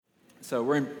So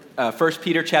we're in 1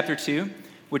 Peter chapter 2,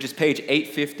 which is page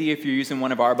 850 if you're using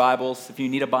one of our Bibles. If you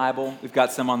need a Bible, we've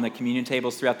got some on the communion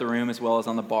tables throughout the room as well as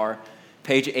on the bar.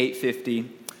 Page 850,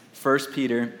 1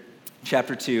 Peter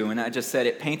chapter 2. And I just said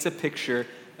it paints a picture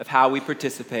of how we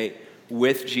participate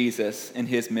with Jesus in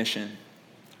his mission.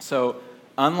 So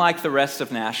unlike the rest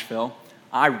of Nashville,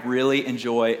 I really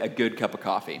enjoy a good cup of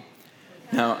coffee.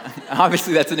 Now,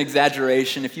 obviously that's an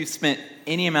exaggeration. If you've spent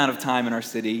any amount of time in our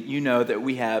city, you know that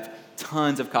we have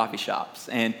tons of coffee shops.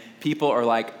 And people are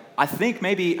like, I think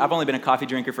maybe I've only been a coffee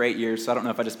drinker for 8 years, so I don't know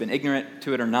if I've just been ignorant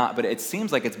to it or not, but it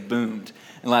seems like it's boomed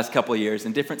in the last couple of years,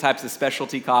 and different types of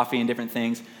specialty coffee and different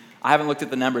things. I haven't looked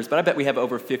at the numbers, but I bet we have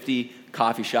over 50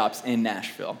 coffee shops in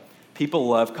Nashville. People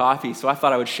love coffee, so I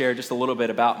thought I would share just a little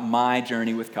bit about my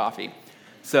journey with coffee.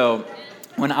 So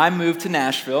when I moved to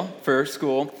Nashville for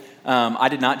school, I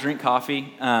did not drink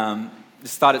coffee.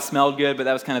 Just thought it smelled good, but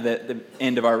that was kind of the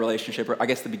end of our relationship, or I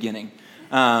guess the beginning.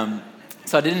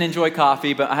 So I didn't enjoy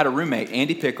coffee, but I had a roommate,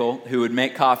 Andy Pickle, who would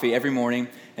make coffee every morning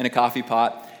in a coffee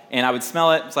pot, and I would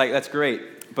smell it. It's like, that's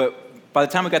great. But by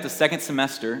the time we got to second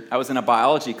semester, I was in a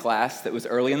biology class that was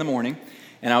early in the morning,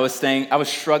 and I was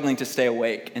struggling to stay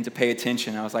awake and to pay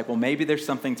attention. I was like, well, maybe there's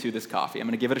something to this coffee. I'm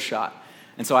going to give it a shot.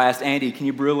 And so I asked Andy, can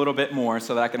you brew a little bit more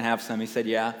so that I can have some? He said,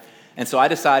 yeah. And so I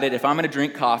decided if I'm going to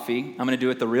drink coffee, I'm going to do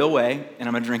it the real way, and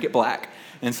I'm going to drink it black.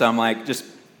 And so I'm like just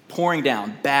pouring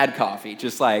down bad coffee,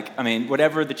 just like,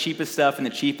 whatever the cheapest stuff in the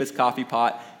cheapest coffee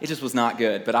pot, it just was not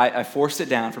good. But I forced it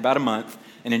down for about a month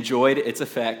and enjoyed its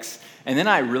effects. And then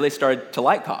I really started to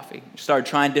like coffee. Started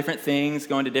trying different things,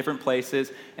 going to different places,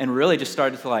 and really just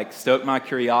started to stoke my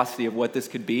curiosity of what this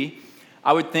could be.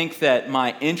 I would think that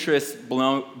my interest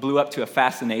blew up to a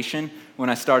fascination when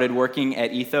I started working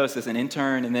at Ethos as an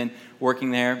intern and then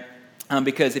working there.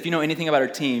 Because if you know anything about our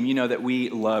team, you know that we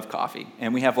love coffee.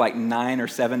 And we have 9 or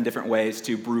 7 different ways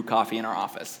to brew coffee in our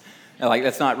office.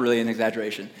 That's not really an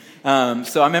exaggeration.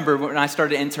 So I remember when I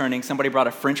started interning, somebody brought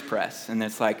a French press. And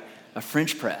it's like, a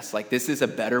French press, this is a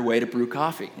better way to brew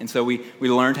coffee. And so we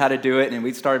learned how to do it, and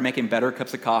we started making better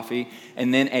cups of coffee.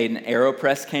 And then an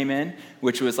AeroPress came in,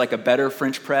 which was a better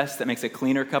French press that makes a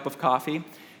cleaner cup of coffee.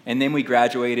 And then we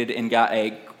graduated and got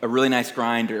a really nice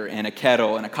grinder and a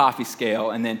kettle and a coffee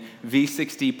scale, and then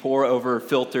V60 pour over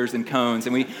filters and cones.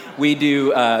 And we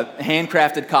do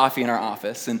handcrafted coffee in our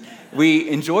office. And we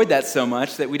enjoyed that so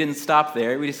much that we didn't stop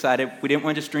there. We decided we didn't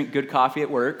want to just drink good coffee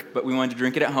at work, but we wanted to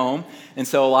drink it at home. And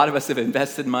so a lot of us have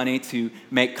invested money to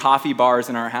make coffee bars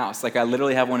in our house. I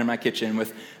literally have one in my kitchen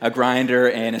with a grinder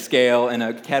and a scale and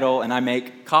a kettle, and I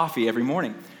make coffee every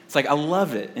morning. It's I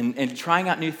love it, and trying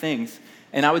out new things.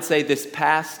 And I would say this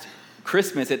past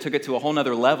Christmas, it took it to a whole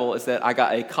nother level, is that I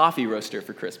got a coffee roaster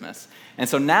for Christmas. And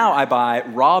so now I buy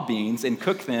raw beans and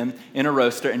cook them in a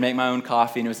roaster and make my own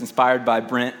coffee. And it was inspired by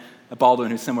Brent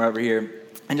Baldwin, who's somewhere over here.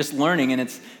 And just learning, and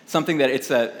it's something that it's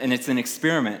an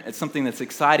experiment. It's something that's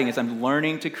exciting, is I'm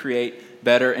learning to create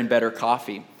better and better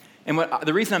coffee. And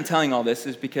the reason I'm telling all this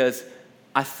is because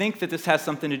I think that this has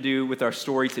something to do with our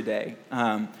story today.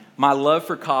 My love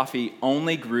for coffee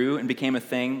only grew and became a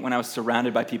thing when I was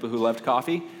surrounded by people who loved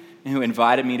coffee and who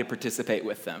invited me to participate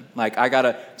with them. I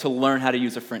got to learn how to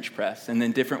use a French press and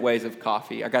then different ways of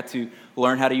coffee. I got to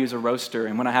learn how to use a roaster,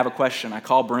 and when I have a question, I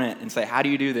call Brent and say, how do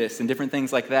you do this? And different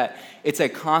things like that. It's a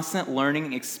constant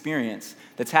learning experience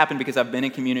that's happened because I've been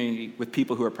in community with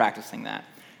people who are practicing that.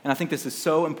 And I think this is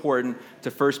so important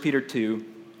to 1 Peter 2,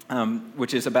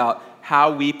 which is about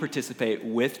how we participate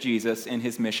with Jesus in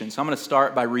his mission. So I'm going to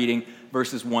start by reading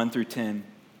verses 1 through 10.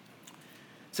 It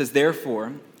says,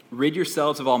 therefore, rid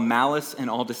yourselves of all malice and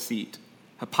all deceit,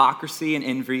 hypocrisy and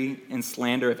envy and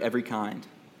slander of every kind.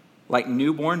 Like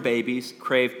newborn babies,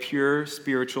 crave pure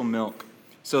spiritual milk,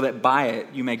 so that by it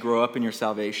you may grow up in your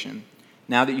salvation,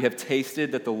 now that you have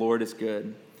tasted that the Lord is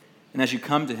good. And as you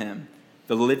come to him,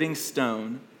 the living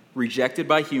stone, rejected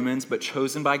by humans but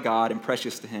chosen by God and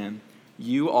precious to him,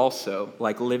 you also,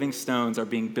 like living stones, are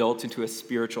being built into a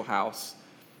spiritual house,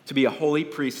 to be a holy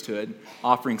priesthood,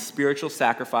 offering spiritual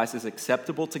sacrifices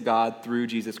acceptable to God through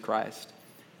Jesus Christ.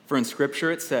 For in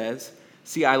Scripture it says,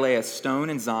 see, I lay a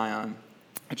stone in Zion,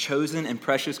 a chosen and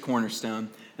precious cornerstone,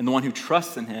 and the one who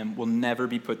trusts in him will never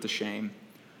be put to shame.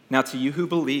 Now to you who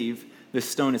believe, this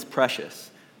stone is precious,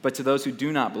 but to those who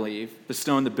do not believe, the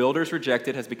stone the builders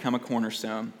rejected has become a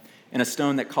cornerstone, and a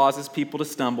stone that causes people to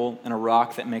stumble, and a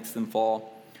rock that makes them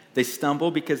fall. They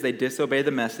stumble because they disobey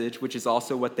the message, which is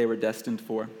also what they were destined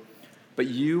for. But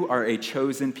you are a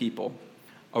chosen people,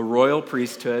 a royal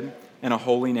priesthood, and a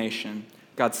holy nation,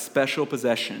 God's special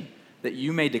possession, that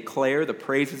you may declare the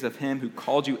praises of him who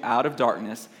called you out of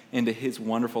darkness into his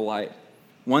wonderful light.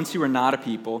 Once you were not a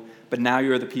people, but now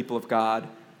you are the people of God.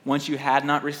 Once you had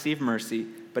not received mercy,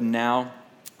 but now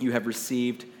you have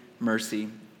received mercy.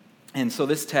 And so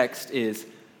this text is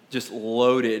just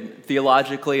loaded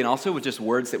theologically and also with just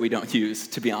words that we don't use,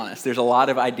 to be honest. There's a lot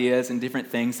of ideas and different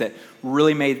things that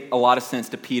really made a lot of sense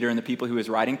to Peter and the people he was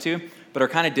writing to, but are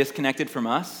kind of disconnected from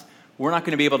us. We're not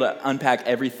going to be able to unpack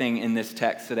everything in this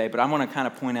text today, but I want to kind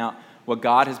of point out what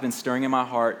God has been stirring in my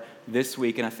heart this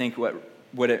week, and I think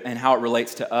and how it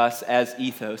relates to us as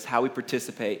ethos, how we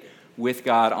participate with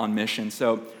God on mission.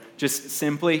 So just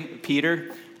simply,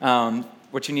 Peter,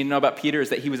 what you need to know about Peter is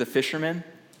that he was a fisherman,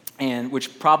 and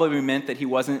which probably meant that he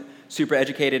wasn't super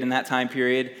educated in that time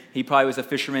period. He probably was a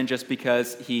fisherman just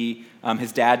because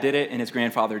his dad did it and his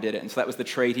grandfather did it, and so that was the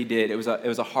trade he did. It was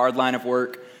a hard line of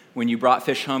work. When you brought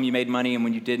fish home, you made money, and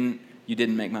when you didn't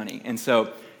make money. And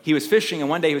so he was fishing, and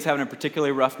one day he was having a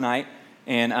particularly rough night,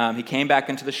 and he came back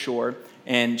into the shore,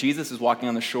 and Jesus is walking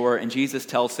on the shore, and Jesus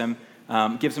tells him,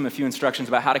 gives him a few instructions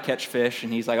about how to catch fish,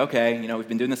 and he's like, okay, we've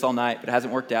been doing this all night, but it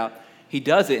hasn't worked out. He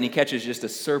does it, and he catches just a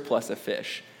surplus of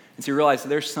fish. And so he realizes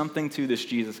there's something to this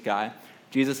Jesus guy.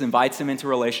 Jesus invites him into a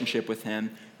relationship with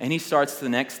him, and he starts the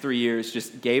next 3 years,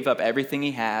 just gave up everything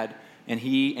he had, and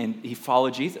he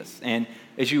followed Jesus. And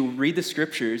as you read the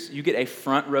scriptures, you get a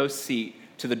front row seat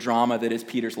to the drama that is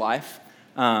Peter's life.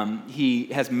 He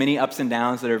has many ups and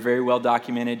downs that are very well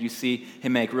documented. You see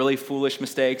him make really foolish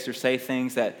mistakes or say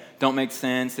things that don't make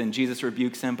sense, and Jesus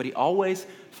rebukes him, but he always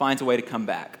finds a way to come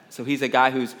back. So he's a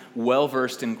guy who's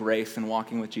well-versed in grace and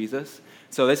walking with Jesus.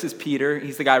 So this is Peter.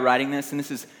 He's the guy writing this, and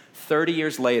this is 30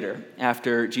 years later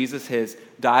after Jesus has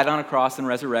died on a cross and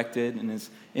resurrected and is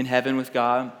in heaven with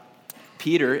God.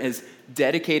 Peter has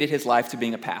dedicated his life to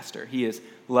being a pastor. He is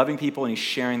loving people, and he's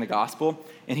sharing the gospel,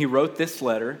 and he wrote this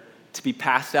letter to be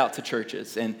passed out to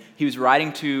churches. And he was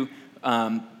writing to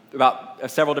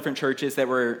about several different churches that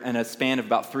were in a span of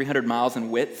about 300 miles in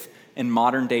width in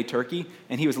modern-day Turkey.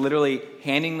 And he was literally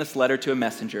handing this letter to a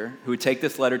messenger who would take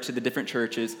this letter to the different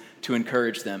churches to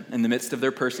encourage them. In the midst of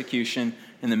their persecution,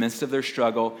 in the midst of their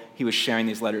struggle, he was sharing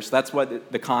these letters. So that's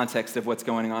what the context of what's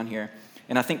going on here.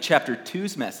 And I think chapter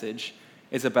 2's message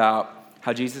is about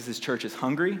how Jesus' church is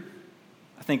hungry.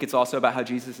 I think it's also about how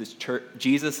Jesus'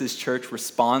 church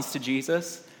responds to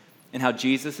Jesus, and how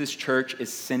Jesus' church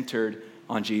is centered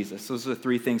on Jesus. Those are the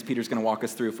three things Peter's going to walk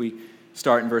us through. If we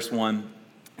start in verse 1,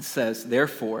 it says,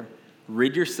 "Therefore,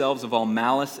 rid yourselves of all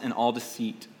malice and all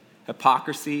deceit,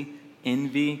 hypocrisy,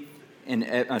 envy,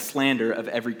 and slander of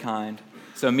every kind."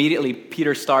 So immediately,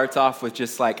 Peter starts off with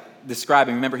just like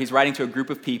describing. Remember, he's writing to a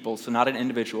group of people, so not an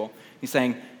individual. He's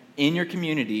saying, in your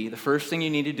community, the first thing you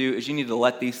need to do is you need to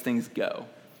let these things go.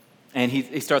 And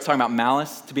he starts talking about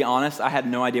malice. To be honest, I had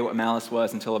no idea what malice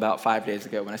was until about 5 days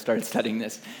ago when I started studying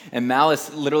this. And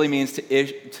malice literally means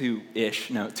to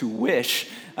wish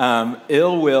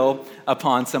ill will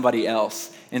upon somebody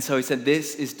else. And so he said,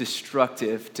 this is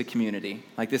destructive to community.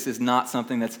 Like, this is not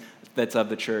something that's of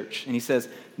the church. And he says,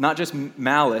 not just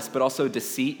malice, but also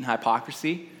deceit and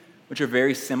hypocrisy, which are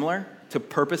very similar. To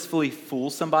purposefully fool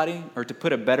somebody or to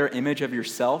put a better image of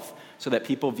yourself so that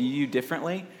people view you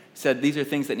differently. He said these are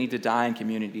things that need to die in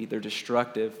community. They're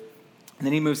destructive. And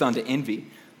then he moves on to envy,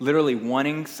 literally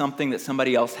wanting something that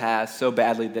somebody else has so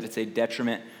badly that it's a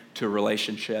detriment to a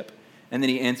relationship. And then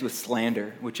he ends with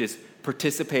slander, which is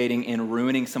participating in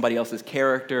ruining somebody else's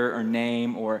character or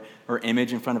name or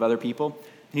image in front of other people.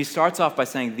 And he starts off by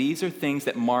saying these are things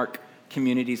that mark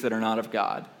communities that are not of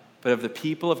God. But of the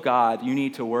people of God, you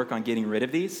need to work on getting rid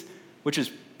of these, which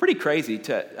is pretty crazy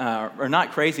or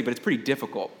not crazy, but it's pretty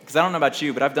difficult. Because I don't know about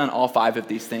you, but I've done all 5 of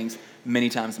these things many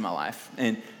times in my life.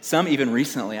 And some even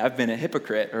recently, I've been a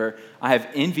hypocrite or I have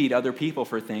envied other people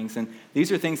for things. And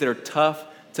these are things that are tough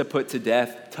to put to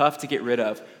death, tough to get rid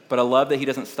of. But I love that he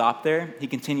doesn't stop there. He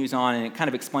continues on, and it kind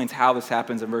of explains how this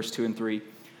happens in verse 2 and 3.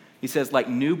 He says, like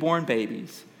newborn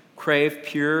babies, crave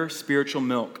pure spiritual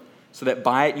milk, so that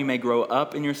by it you may grow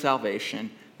up in your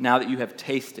salvation, now that you have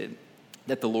tasted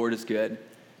that the Lord is good.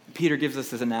 Peter gives us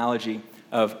this analogy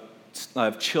of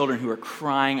children who are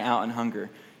crying out in hunger.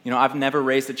 I've never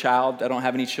raised a child. I don't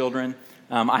have any children.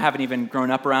 I haven't even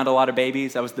grown up around a lot of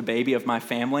babies. I was the baby of my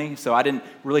family, so I didn't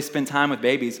really spend time with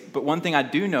babies. But one thing I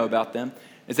do know about them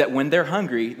is that when they're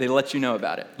hungry, they let you know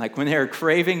about it. Like when they're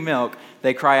craving milk,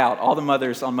 they cry out. All the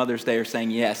mothers on Mother's Day are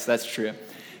saying, yes, that's true.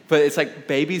 But it's like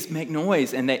babies make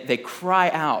noise and they cry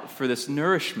out for this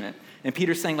nourishment. And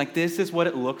Peter's saying, like, this is what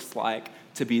it looks like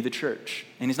to be the church.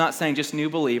 And he's not saying just new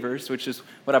believers, which is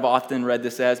what I've often read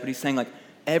this as, but he's saying, like,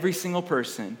 every single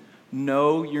person,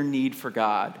 know your need for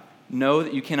God. Know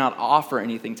that you cannot offer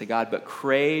anything to God, but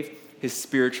crave his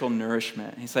spiritual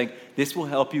nourishment. He's like, this will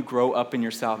help you grow up in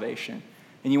your salvation.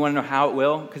 And you want to know how it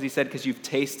will? Because he said, because you've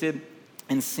tasted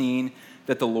and seen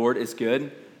that the Lord is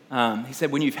good. He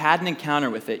said, when you've had an encounter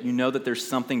with it, you know that there's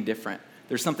something different.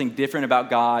 There's something different about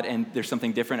God, and there's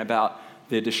something different about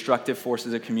the destructive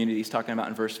forces of community he's talking about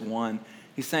in verse 1.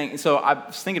 He's saying, so I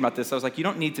was thinking about this. I was like, you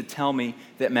don't need to tell me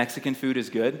that Mexican food is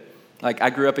good. Like,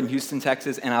 I grew up in Houston,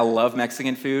 Texas, and I love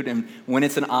Mexican food. And when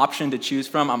it's an option to choose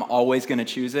from, I'm always going to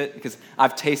choose it because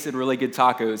I've tasted really good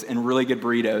tacos and really good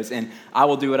burritos, and I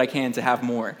will do what I can to have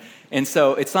more. And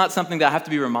so it's not something that I have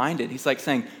to be reminded. He's like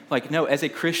saying, like, no, as a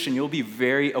Christian, you'll be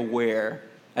very aware,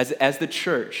 as the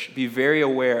church, be very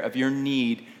aware of your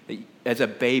need that, as a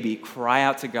baby, cry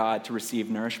out to God to receive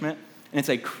nourishment. And it's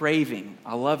a craving.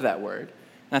 I love that word.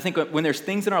 And I think when there's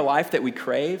things in our life that we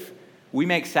crave, we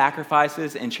make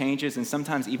sacrifices and changes and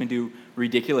sometimes even do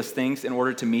ridiculous things in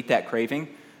order to meet that craving.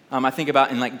 I think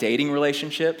about in like dating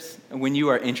relationships, when you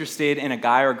are interested in a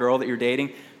guy or a girl that you're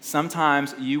dating,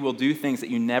 sometimes you will do things that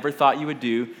you never thought you would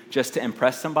do just to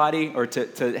impress somebody or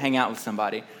to hang out with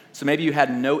somebody. So maybe you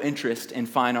had no interest in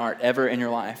fine art ever in your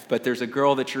life, but there's a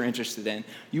girl that you're interested in.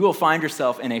 You will find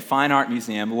yourself in a fine art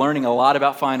museum, learning a lot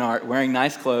about fine art, wearing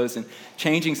nice clothes, and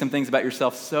changing some things about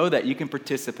yourself so that you can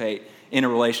participate in a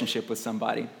relationship with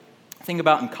somebody. Think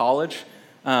about in college.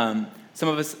 Some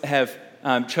of us have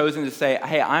chosen to say,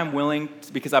 hey, I'm willing,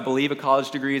 because I believe a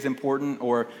college degree is important,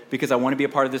 or because I want to be a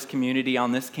part of this community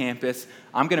on this campus,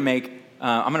 I'm going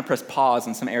to press pause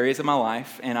in some areas of my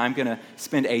life, and I'm going to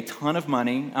spend a ton of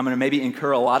money. I'm going to maybe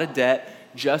incur a lot of debt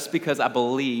just because I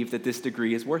believe that this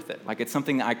degree is worth it. Like, it's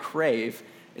something that I crave.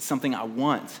 It's something I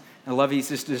want. And I love he's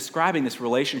just describing this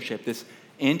relationship, this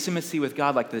intimacy with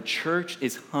God. Like, the church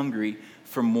is hungry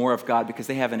for more of God because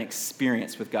they have an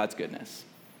experience with God's goodness.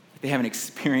 They have an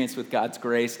experience with God's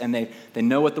grace, and they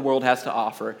know what the world has to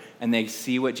offer, and they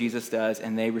see what Jesus does,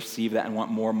 and they receive that and want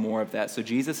more and more of that. So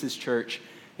Jesus' church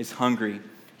is hungry.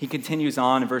 He continues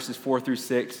on in verses 4 through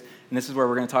 6, and this is where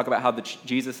we're going to talk about how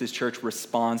Jesus' church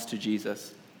responds to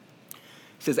Jesus.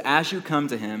 He says, as you come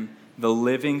to him, the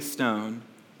living stone,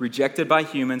 rejected by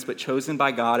humans but chosen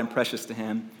by God and precious to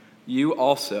him, you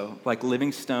also, like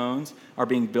living stones, are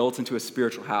being built into a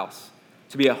spiritual house,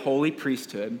 to be a holy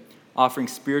priesthood, offering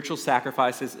spiritual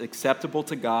sacrifices acceptable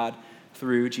to God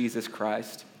through Jesus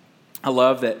Christ. I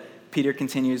love that Peter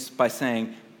continues by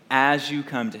saying, as you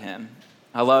come to him.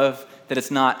 I love that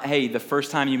it's not, hey, the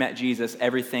first time you met Jesus,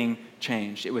 everything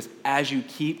changed. It was as you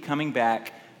keep coming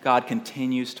back, God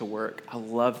continues to work. I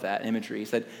love that imagery. He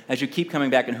said, as you keep coming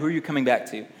back, and who are you coming back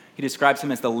to? He describes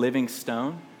him as the living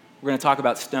stone. We're going to talk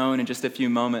about stone in just a few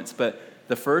moments, but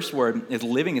the first word is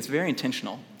living. It's very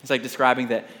intentional. It's like describing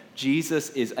that Jesus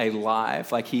is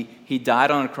alive. Like he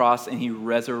died on a cross and he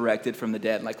resurrected from the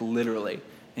dead, like literally.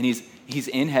 And he's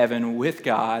in heaven with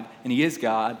God, and he is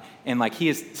God, and like he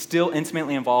is still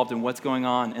intimately involved in what's going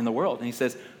on in the world. And he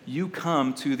says, you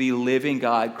come to the living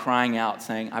God crying out,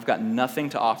 saying, I've got nothing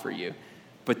to offer you,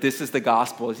 but this is the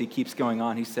gospel. As he keeps going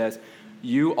on, he says,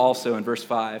 you also, in verse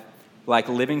 5, like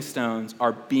living stones,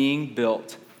 are being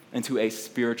built into a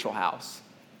spiritual house.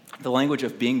 The language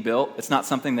of being built, it's not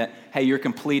something that, hey, you're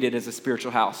completed as a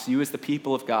spiritual house. You as the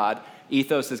people of God,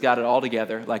 ethos has got it all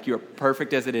together, like you're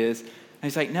perfect as it is. And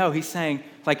he's like, no, he's saying,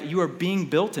 like, you are being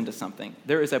built into something.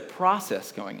 There is a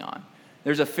process going on.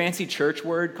 There's a fancy church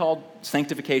word called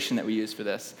sanctification that we use for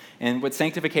this. And what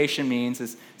sanctification means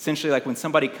is essentially like when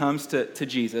somebody comes to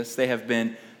Jesus, they have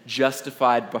been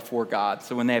justified before God.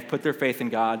 So when they have put their faith in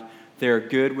God, they're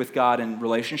good with God and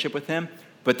relationship with him,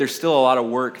 but there's still a lot of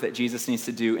work that Jesus needs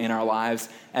to do in our lives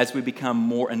as we become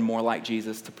more and more like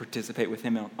Jesus to participate with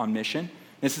him on mission.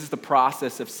 This is the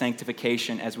process of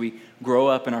sanctification as we grow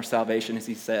up in our salvation, as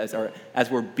he says, or as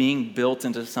we're being built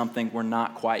into something we're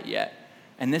not quite yet.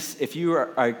 And this, if you are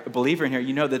a believer in here,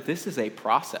 you know that this is a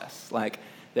process, like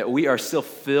that we are still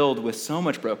filled with so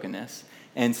much brokenness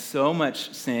and so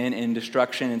much sin and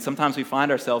destruction, and sometimes we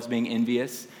find ourselves being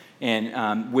envious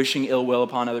and wishing ill will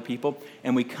upon other people.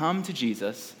 And we come to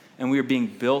Jesus, and we are being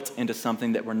built into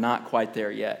something that we're not quite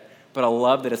there yet. But I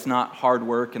love that it's not hard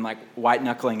work and like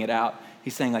white-knuckling it out.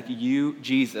 He's saying, like, you,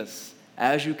 Jesus,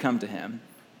 as you come to him,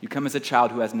 you come as a child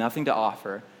who has nothing to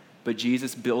offer, but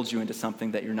Jesus builds you into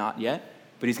something that you're not yet,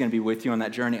 but he's going to be with you on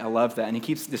that journey. I love that. And he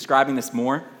keeps describing this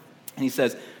more, and he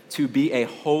says, to be a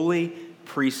holy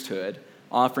priesthood,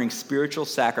 offering spiritual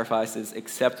sacrifices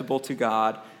acceptable to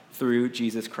God through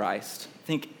Jesus Christ. I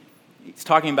think he's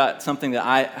talking about something that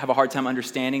I have a hard time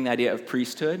understanding, the idea of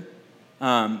priesthood.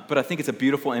 But I think it's a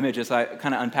beautiful image as I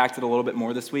kind of unpacked it a little bit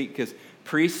more this week, because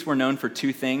priests were known for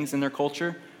two things in their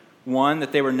culture. One,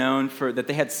 that they were known for, that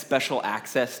they had special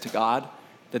access to God.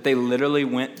 that they literally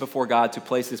went before God to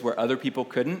places where other people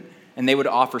couldn't, and they would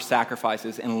offer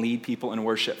sacrifices and lead people in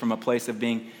worship from a place of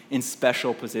being in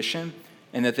special position,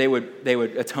 and that they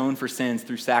would atone for sins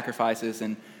through sacrifices.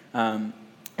 And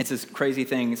it's this crazy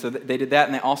thing. So they did that,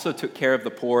 and they also took care of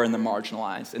the poor and the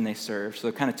marginalized, and they served.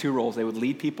 So kind of two roles. They would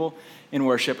lead people in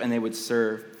worship, and they would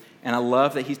serve. And I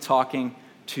love that he's talking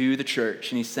to the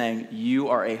church, and he's saying, you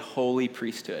are a holy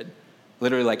priesthood.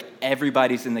 Literally, like,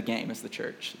 everybody's in the game as the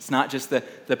church. It's not just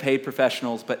the paid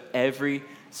professionals, but every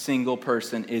single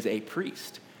person is a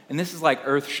priest. And this is like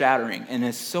earth-shattering, and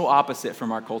it's so opposite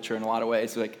from our culture in a lot of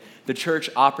ways. Like, the church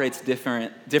operates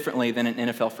differently than an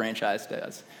NFL franchise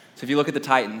does. So if you look at the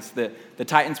Titans, the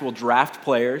Titans will draft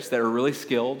players that are really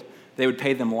skilled. They would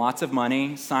pay them lots of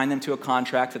money, sign them to a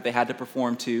contract that they had to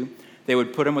perform to. They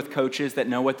would put them with coaches that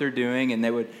know what they're doing, and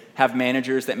they would have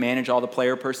managers that manage all the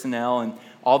player personnel and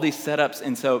all these setups.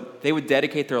 And so they would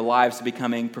dedicate their lives to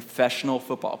becoming professional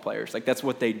football players. Like, that's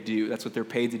what they do. That's what they're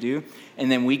paid to do.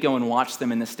 And then we go and watch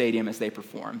them in the stadium as they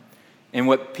perform. And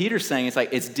what Peter's saying is, like,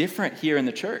 it's different here in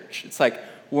the church. It's like,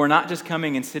 we're not just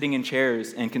coming and sitting in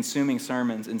chairs and consuming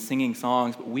sermons and singing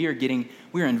songs, but we are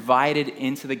invited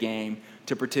into the game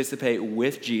to participate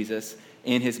with Jesus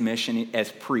in his mission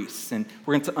as priests. And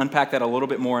we're going to unpack that a little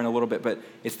bit more in a little bit, but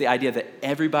it's the idea that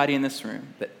everybody in this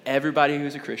room, that everybody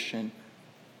who's a Christian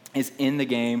is in the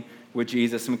game with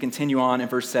Jesus. And we continue on in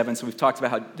verse 7. So we've talked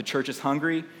about how the church is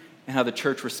hungry and how the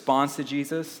church responds to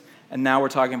Jesus. And now we're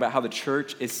talking about how the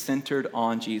church is centered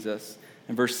on Jesus.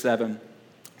 In verse 7,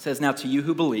 it says, now to you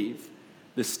who believe,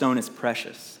 the stone is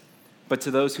precious. But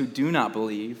to those who do not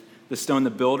believe, the stone the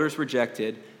builders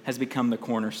rejected has become the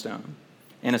cornerstone,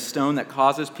 and a stone that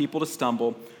causes people to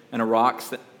stumble, and a rock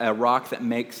that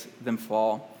makes them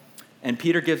fall. And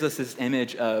Peter gives us this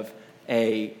image of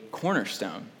a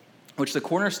cornerstone, which the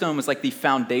cornerstone was like the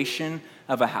foundation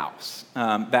of a house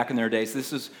back in their days.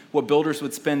 This is what builders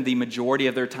would spend the majority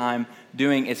of their time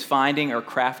doing, is finding or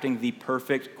crafting the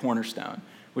perfect cornerstone,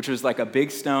 which was like a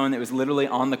big stone that was literally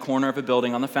on the corner of a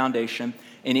building, on the foundation,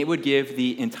 and it would give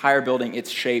the entire building its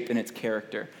shape and its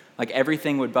character. Like,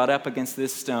 everything would butt up against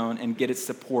this stone and get its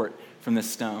support from this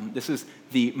stone. This is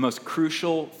the most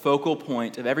crucial focal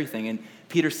point of everything. And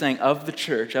Peter's saying, of the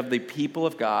church, of the people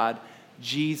of God,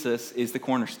 Jesus is the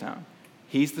cornerstone.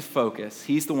 He's the focus.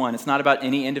 He's the one. It's not about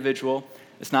any individual.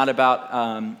 It's not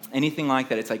about anything like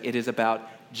that. It's like, it is about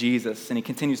Jesus. And he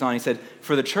continues on. He said,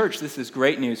 for the church, this is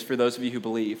great news for those of you who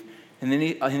believe. And then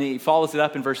he follows it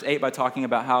up in verse 8 by talking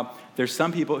about how there's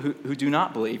some people who do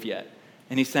not believe yet.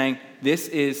 And he's saying, this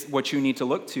is what you need to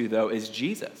look to, though, is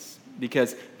Jesus.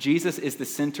 Because Jesus is the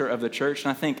center of the church.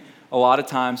 And I think a lot of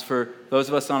times for those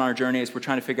of us on our journey, as we're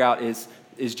trying to figure out, is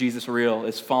Jesus real?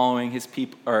 Is following his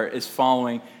people, or is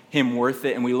following him worth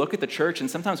it? And we look at the church, and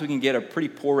sometimes we can get a pretty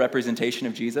poor representation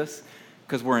of Jesus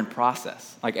because we're in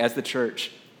process. Like, as the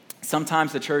church,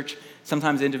 sometimes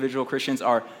individual Christians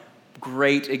are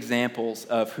great examples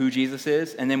of who Jesus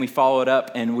is, and then we follow it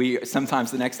up, and we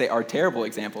sometimes the next day are terrible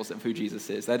examples of who Jesus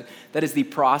is. That is the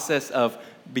process of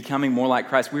becoming more like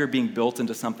Christ. We are being built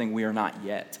into something we are not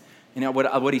yet. You know,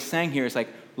 what he's saying here is, like,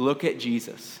 look at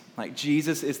Jesus. Like,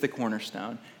 Jesus is the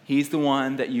cornerstone. He's the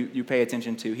one that you pay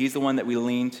attention to. He's the one that we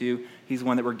lean to. He's the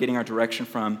one that we're getting our direction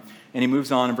from. And he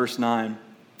moves on in verse 9.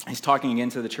 He's talking again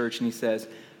to the church, and he says,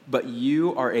 but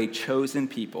you are a chosen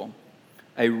people,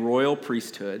 a royal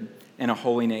priesthood, and a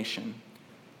holy nation,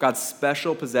 God's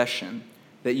special possession,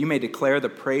 that you may declare the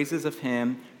praises of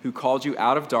him who called you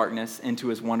out of darkness into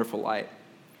his wonderful light.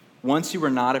 Once you were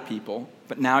not a people,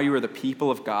 but now you are the people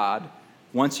of God.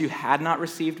 Once you had not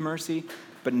received mercy,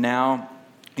 but now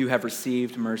you have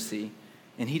received mercy.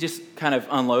 And he just kind of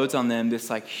unloads on them this,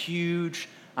 like, huge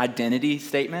identity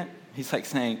statement. He's like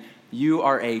saying, you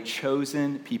are a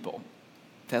chosen people.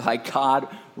 That, like, God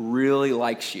really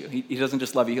likes you. He doesn't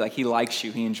just love you, like, he likes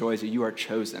you. He enjoys you. You are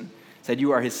chosen. He said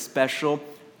you are his special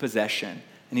possession.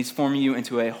 And he's forming you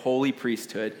into a holy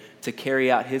priesthood to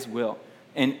carry out his will.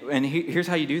 And here's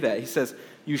how you do that. He says,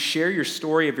 you share your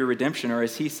story of your redemption, or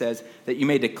as he says, that you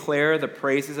may declare the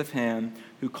praises of him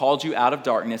who called you out of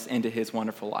darkness into his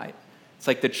wonderful light. It's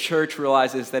like the church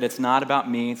realizes that it's not about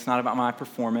me. It's not about my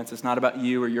performance. It's not about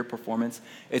you or your performance.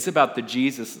 It's about the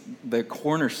Jesus, the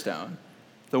cornerstone,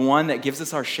 the one that gives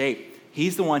us our shape.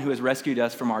 He's the one who has rescued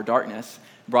us from our darkness,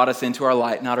 brought us into our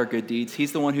light, not our good deeds.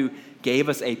 He's the one who gave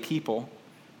us a people.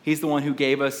 He's the one who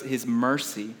gave us his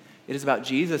mercy. It is about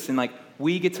Jesus. And, like,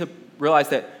 we get to realize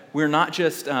that we're not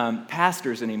just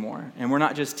pastors anymore, and we're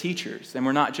not just teachers, and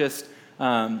we're not just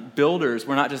builders,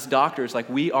 we're not just doctors. Like,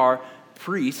 we are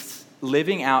priests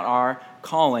living out our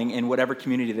calling in whatever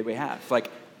community that we have.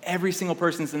 Like, every single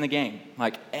person's in the game,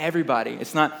 like everybody.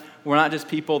 We're not just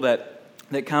people that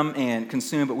come and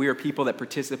consume, but we are people that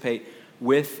participate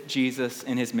with Jesus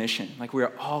and his mission. Like we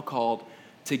are all called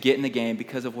to get in the game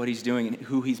because of what he's doing and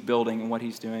who he's building and what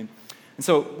he's doing. And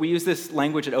so we use this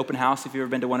language at open house. If you've ever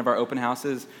been to one of our open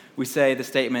houses, we say the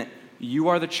statement, you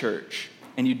are the church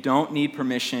and you don't need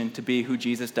permission to be who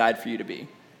Jesus died for you to be.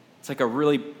 It's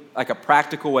like a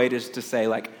practical way to say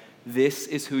like, this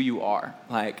is who you are.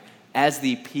 Like as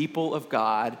the people of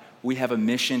God, we have a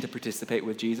mission to participate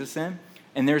with Jesus in.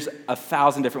 And there's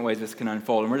 1,000 different ways this can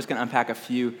unfold. And we're just going to unpack a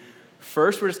few.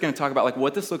 First, we're just going to talk about like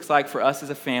what this looks like for us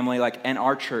as a family, like in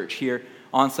our church here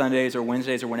on Sundays or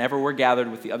Wednesdays or whenever we're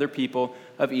gathered with the other people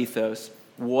of Ethos.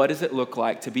 What does it look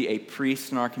like to be a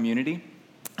priest in our community?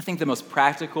 I think the most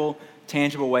practical,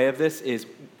 tangible way of this is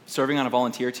serving on a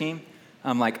volunteer team.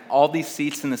 Like all these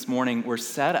seats in this morning were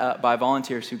set up by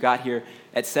volunteers who got here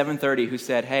at 7:30 who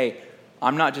said, hey,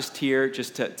 I'm not just here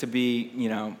just to be,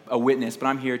 a witness, but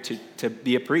I'm here to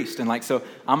be a priest. And like, so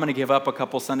I'm going to give up a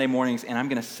couple Sunday mornings and I'm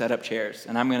going to set up chairs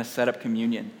and I'm going to set up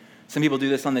communion. Some people do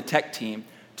this on the tech team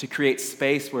to create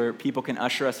space where people can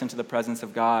usher us into the presence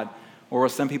of God. Or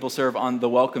some people serve on the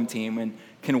welcome team and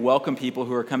can welcome people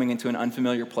who are coming into an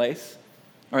unfamiliar place.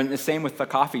 Or the same with the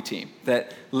coffee team,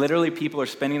 that literally people are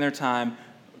spending their time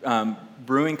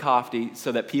brewing coffee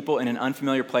so that people in an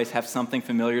unfamiliar place have something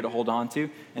familiar to hold on to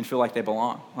and feel like they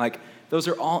belong. Like those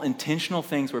are all intentional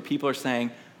things where people are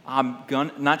saying, I'm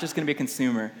not just going to be a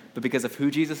consumer, but because of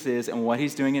who Jesus is and what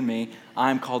he's doing in me,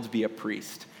 I'm called to be a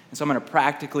priest. And so I'm going to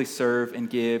practically serve and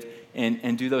give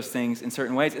and do those things in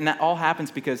certain ways. And that all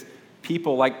happens because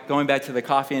people, like going back to the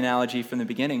coffee analogy from the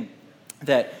beginning,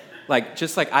 that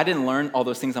just like I didn't learn all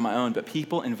those things on my own, but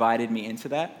people invited me into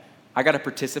that. I got to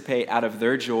participate out of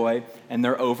their joy and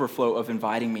their overflow of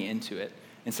inviting me into it.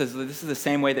 And so this is the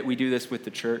same way that we do this with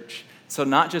the church. So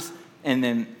not just, and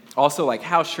then also like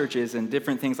house churches and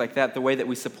different things like that, the way that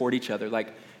we support each other.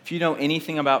 Like if you know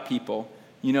anything about people,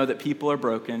 you know that people are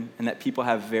broken and that people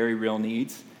have very real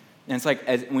needs. And it's like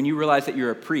when you realize that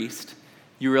you're a priest,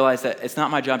 you realize that it's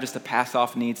not my job just to pass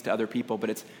off needs to other people, but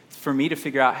it's for me to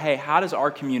figure out, hey, how does our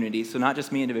community, so not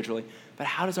just me individually, but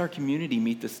how does our community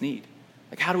meet this need?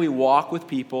 Like how do we walk with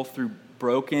people through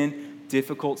broken,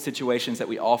 difficult situations that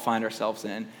we all find ourselves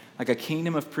in? Like a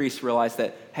kingdom of priests realized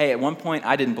that, hey, at one point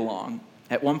I didn't belong.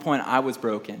 At one point I was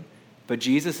broken. But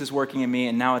Jesus is working in me,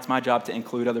 and now it's my job to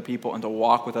include other people and to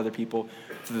walk with other people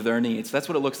through their needs. That's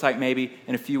what it looks like maybe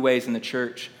in a few ways in the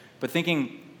church. But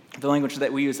thinking the language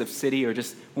that we use of city or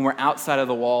just when we're outside of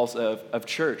the walls of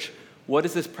church, what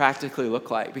does this practically look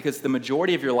like? Because the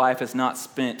majority of your life is not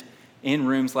spent in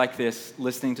rooms like this,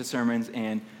 listening to sermons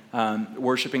and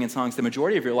worshiping in songs. The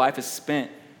majority of your life is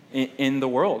spent in the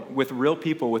world with real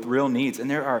people, with real needs. And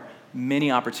there are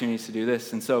many opportunities to do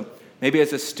this. And so maybe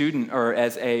as a student or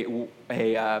as a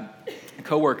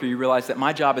coworker, you realize that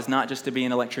my job is not just to be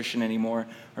an electrician anymore,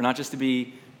 or not just to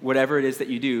be whatever it is that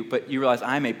you do, but you realize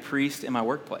I'm a priest in my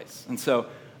workplace. And so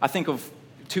I think of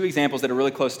two examples that are really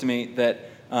close to me that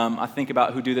I think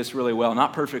about who do this really well,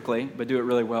 not perfectly, but do it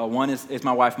really well. One is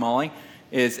my wife, Molly,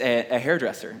 is a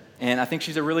hairdresser, and I think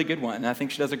she's a really good one, and I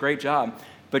think she does a great job.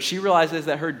 But she realizes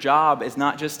that her job is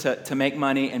not just to make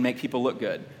money and make people look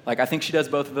good. Like, I think she does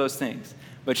both of those things.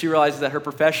 But she realizes that her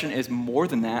profession is more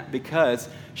than that because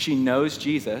she knows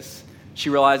Jesus. She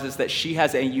realizes that she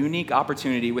has a unique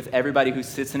opportunity with everybody who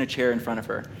sits in a chair in front of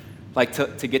her, like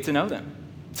to get to know them,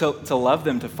 to love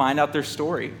them, to find out their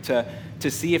story,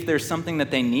 to see if there's something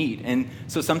that they need. And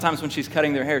so sometimes when she's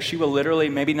cutting their hair, she will literally,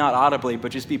 maybe not audibly,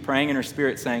 but just be praying in her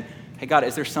spirit saying, hey, God,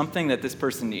 is there something that this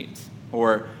person needs?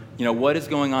 Or, what is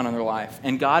going on in their life?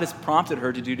 And God has prompted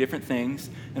her to do different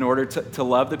things in order to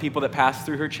love the people that pass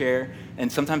through her chair.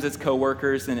 And sometimes it's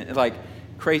coworkers and it's like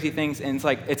crazy things. And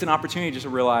it's an opportunity just to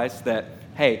realize that,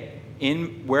 hey,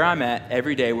 in where I'm at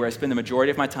every day, where I spend the majority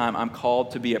of my time, I'm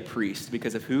called to be a priest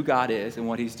because of who God is and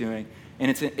what he's doing. And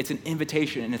it's an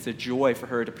invitation and it's a joy for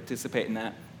her to participate in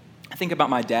that. I think about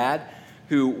my dad,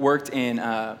 who worked in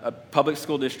a public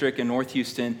school district in North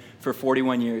Houston for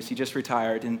 41 years. He just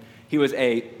retired, and he was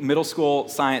a middle school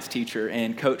science teacher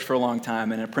and coach for a long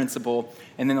time and a principal.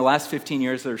 And then the last 15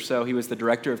 years or so, he was the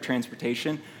director of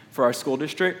transportation for our school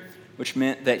district, which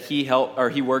meant that he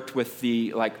worked with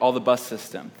all the bus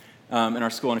system in our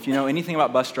school. And if you know anything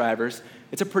about bus drivers,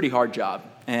 it's a pretty hard job.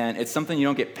 And it's something you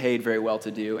don't get paid very well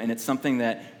to do. And it's something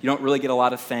that you don't really get a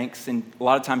lot of thanks. And a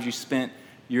lot of times you spent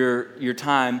your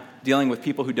time dealing with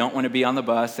people who don't want to be on the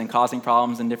bus and causing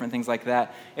problems and different things like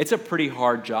that. It's a pretty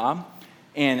hard job.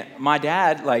 And my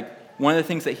dad, one of the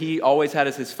things that he always had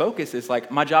as his focus is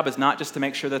like, my job is not just to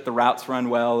make sure that the routes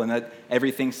run well and that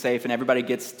everything's safe and everybody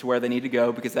gets to where they need to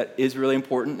go, because that is really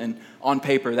important, and on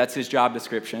paper, that's his job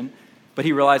description. But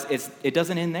he realized it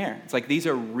doesn't end there. It's like, these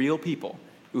are real people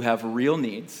who have real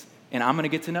needs, and I'm going to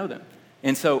get to know them.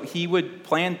 And so he would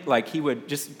plan, like he would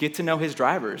just get to know his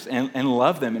drivers and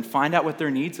love them and find out what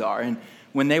their needs are. And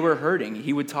when they were hurting,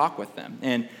 he would talk with them.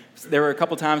 And there were a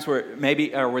couple times where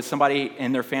where somebody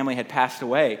in their family had passed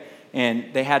away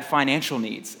and they had financial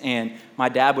needs. And my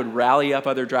dad would rally up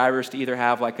other drivers to either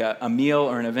have like a meal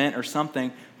or an event or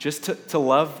something, just to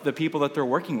love the people that they're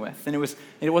working with. And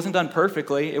it wasn't done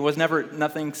perfectly. It was never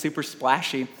nothing super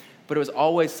splashy, but it was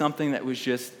always something that was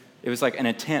just, it was like an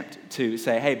attempt to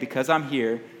say, hey, because I'm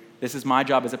here, this is my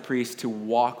job as a priest to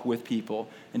walk with people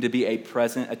and to be a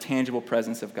tangible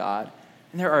presence of God.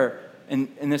 And there are,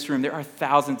 in this room, there are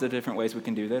thousands of different ways we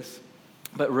can do this.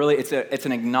 But really, it's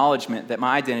an acknowledgement that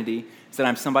my identity is that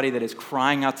I'm somebody that is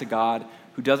crying out to God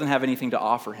who doesn't have anything to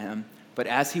offer him. But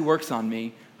as he works on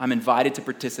me, I'm invited to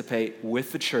participate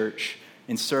with the church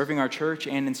in serving our church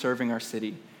and in serving our city.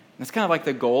 And that's kind of like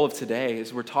the goal of today,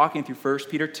 is we're talking through 1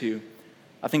 Peter 2.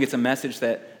 I think it's a message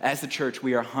that as the church,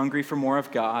 we are hungry for more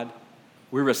of God.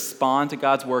 We respond to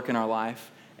God's work in our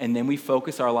life, and then we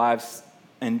focus our lives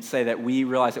and say that we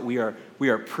realize that we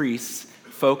are priests,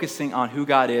 focusing on who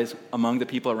God is among the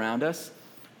people around us.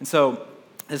 And so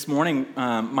this morning,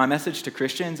 my message to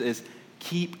Christians is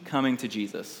keep coming to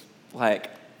Jesus.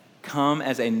 Like, come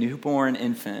as a newborn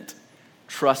infant,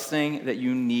 trusting that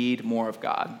you need more of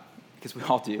God, because we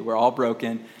all do. We're all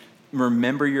broken.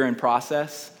 Remember, you're in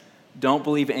process. Don't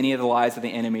believe any of the lies of the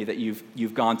enemy that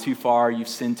you've gone too far, you've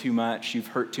sinned too much, you've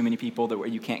hurt too many people that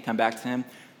you can't come back to him.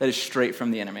 That is straight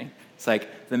from the enemy. It's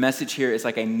like the message here is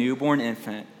like a newborn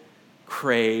infant,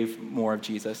 crave more of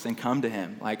Jesus and come to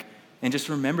him. Like, and just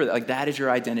remember that, like, that is your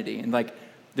identity. And like,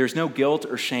 there's no guilt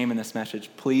or shame in this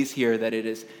message. Please hear that it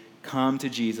is come to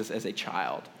Jesus as a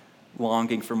child,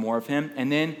 longing for more of him.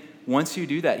 And then once you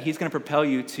do that, he's going to propel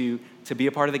you to be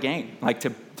a part of the game, like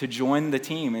to join the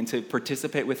team and to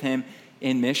participate with him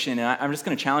in mission. And I'm just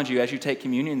going to challenge you as you take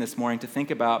communion this morning to think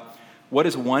about what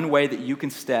is one way that you can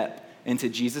step into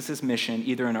Jesus' mission,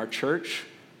 either in our church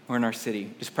or in our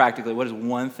city. Just practically, what is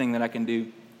one thing that I can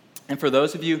do? And for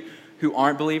those of you who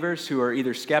aren't believers, who are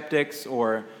either skeptics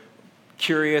or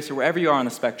curious, or wherever you are on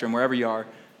the spectrum, wherever you are,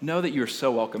 know that you're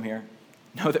so welcome here.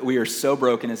 Know that we are so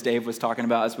broken, as Dave was talking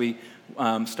about as we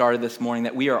started this morning,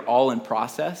 that we are all in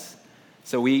process.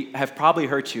 So we have probably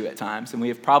hurt you at times, and we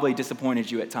have probably disappointed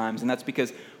you at times, and that's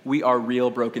because we are real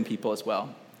broken people as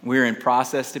well. We're in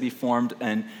process to be formed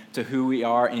and to who we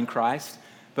are in Christ,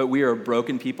 but we are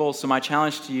broken people. So my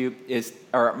challenge to you is,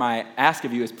 or my ask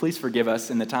of you is, please forgive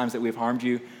us in the times that we've harmed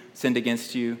you, sinned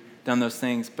against you, done those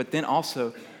things, but then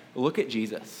also look at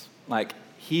Jesus. Like,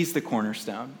 he's the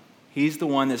cornerstone. He's the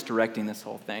one that's directing this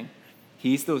whole thing.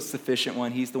 He's the sufficient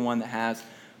one. He's the one that has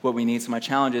what we need. So my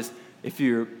challenge is, if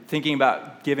you're thinking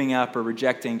about giving up or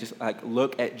rejecting, just like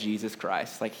look at Jesus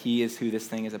Christ. Like, he is who this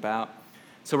thing is about.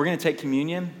 So we're going to take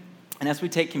communion. And as we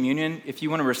take communion, if you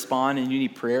want to respond and you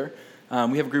need prayer,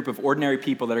 we have a group of ordinary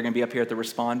people that are going to be up here at the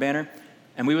Respond banner.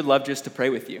 And we would love just to pray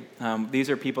with you.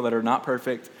 These are people that are not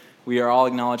perfect. We are all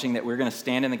acknowledging that we're going to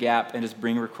stand in the gap and just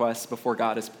bring requests before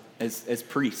God as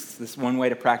priests. This is one way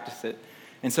to practice it.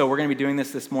 And so we're going to be doing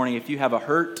this morning. If you have a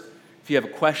hurt, if you have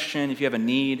a question, if you have a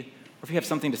need, or if you have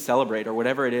something to celebrate or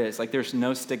whatever it is, like, there's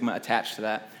no stigma attached to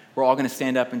that. We're all going to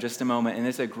stand up in just a moment, and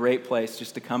it's a great place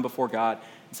just to come before God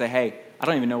and say, hey, I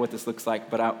don't even know what this looks like,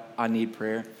 but I need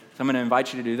prayer. So I'm going to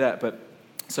invite you to do that. But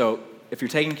so if you're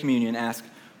taking communion, ask,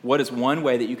 what is one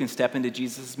way that you can step into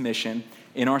Jesus' mission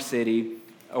in our city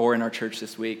or in our church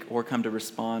this week, or come to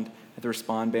respond at the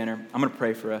Respond banner? I'm going to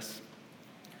pray for us.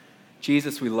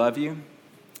 Jesus, we love you.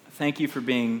 Thank you for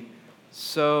being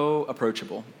so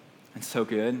approachable and so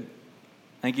good.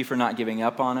 Thank you for not giving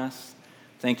up on us.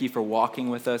 Thank you for walking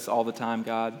with us all the time,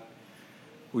 God.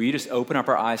 Will you just open up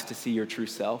our eyes to see your true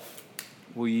self?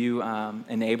 Will you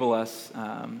enable us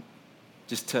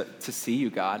just to see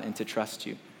you, God, and to trust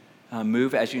you?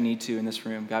 Move as you need to in this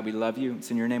room. God, we love you.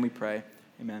 It's in your name we pray.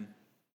 Amen.